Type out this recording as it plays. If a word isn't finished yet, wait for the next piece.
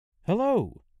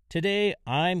Hello! Today,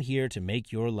 I'm here to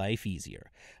make your life easier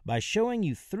by showing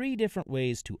you 3 different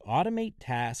ways to automate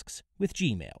tasks with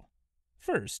Gmail.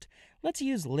 First, let's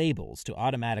use labels to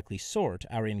automatically sort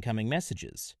our incoming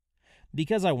messages.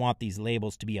 Because I want these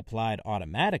labels to be applied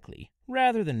automatically,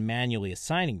 rather than manually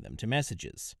assigning them to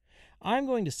messages, I'm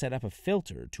going to set up a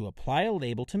filter to apply a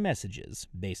label to messages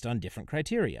based on different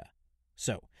criteria.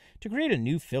 So, to create a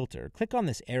new filter, click on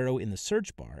this arrow in the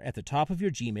search bar at the top of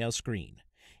your Gmail screen.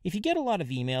 If you get a lot of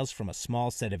emails from a small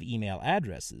set of email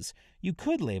addresses, you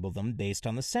could label them based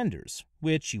on the senders,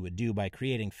 which you would do by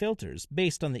creating filters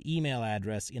based on the email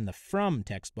address in the From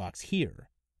text box here.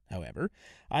 However,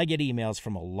 I get emails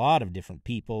from a lot of different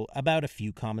people about a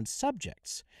few common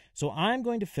subjects, so I'm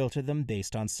going to filter them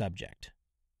based on subject.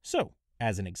 So,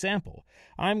 as an example,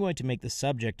 I'm going to make the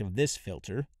subject of this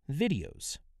filter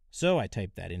videos. So I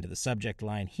type that into the subject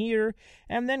line here,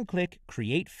 and then click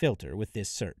Create Filter with this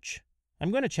search. I'm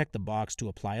going to check the box to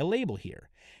apply a label here,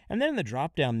 and then in the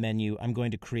drop-down menu, I'm going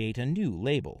to create a new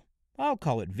label. I'll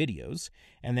call it Videos,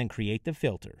 and then create the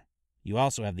filter. You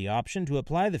also have the option to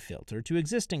apply the filter to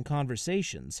existing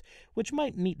conversations, which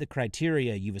might meet the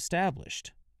criteria you've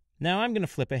established. Now I'm going to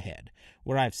flip ahead,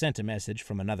 where I've sent a message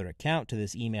from another account to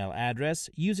this email address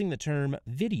using the term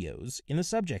Videos in the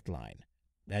subject line.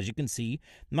 As you can see,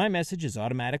 my message is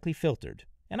automatically filtered,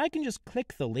 and I can just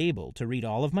click the label to read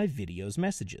all of my videos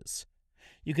messages.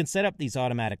 You can set up these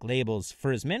automatic labels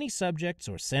for as many subjects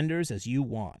or senders as you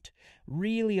want,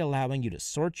 really allowing you to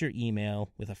sort your email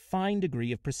with a fine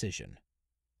degree of precision.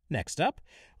 Next up,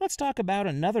 let's talk about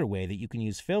another way that you can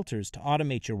use filters to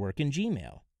automate your work in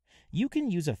Gmail. You can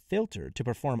use a filter to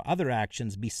perform other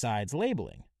actions besides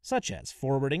labeling, such as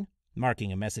forwarding,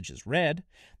 marking a message as read,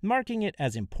 marking it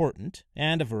as important,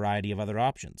 and a variety of other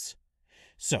options.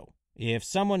 So, if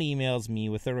someone emails me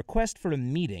with a request for a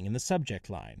meeting in the subject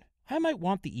line, I might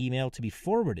want the email to be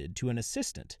forwarded to an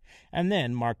assistant and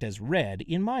then marked as read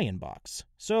in my inbox,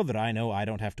 so that I know I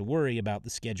don't have to worry about the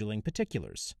scheduling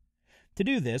particulars. To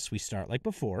do this, we start like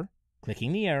before,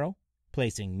 clicking the arrow,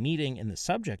 placing meeting in the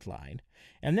subject line,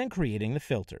 and then creating the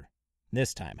filter.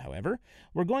 This time, however,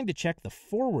 we're going to check the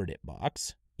Forward It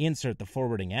box, insert the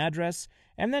forwarding address,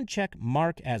 and then check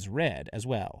Mark as Read as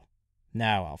well.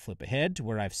 Now I'll flip ahead to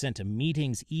where I've sent a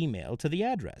meetings email to the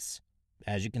address.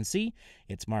 As you can see,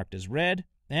 it's marked as read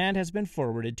and has been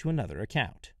forwarded to another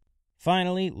account.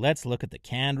 Finally, let's look at the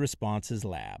Canned Responses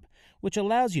lab, which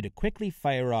allows you to quickly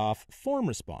fire off form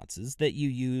responses that you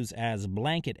use as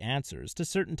blanket answers to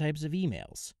certain types of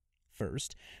emails.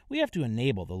 First, we have to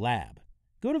enable the lab.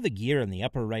 Go to the gear in the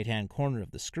upper right-hand corner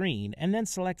of the screen and then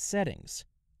select Settings.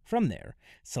 From there,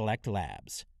 select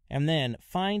Labs, and then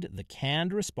find the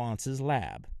Canned Responses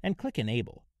lab and click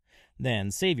Enable.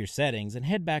 Then save your settings and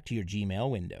head back to your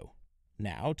Gmail window.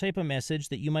 Now type a message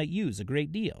that you might use a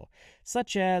great deal,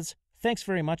 such as, "Thanks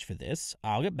very much for this,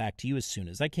 I'll get back to you as soon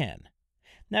as I can."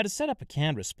 Now to set up a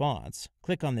canned response,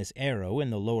 click on this arrow in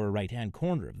the lower right-hand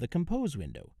corner of the Compose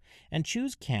window and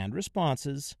choose Canned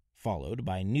Responses, followed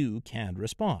by New Canned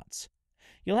Response.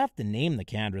 You'll have to name the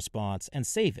canned response and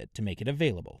save it to make it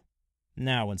available.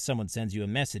 Now when someone sends you a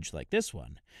message like this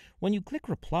one, when you click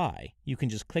Reply, you can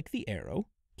just click the arrow,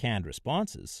 Canned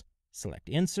Responses, select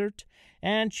Insert,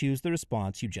 and choose the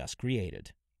response you just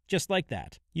created. Just like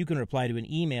that, you can reply to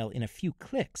an email in a few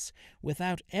clicks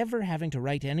without ever having to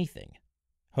write anything.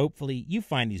 Hopefully, you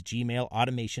find these Gmail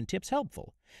automation tips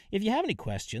helpful. If you have any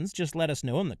questions, just let us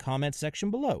know in the comments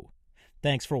section below.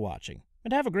 Thanks for watching,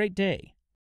 and have a great day.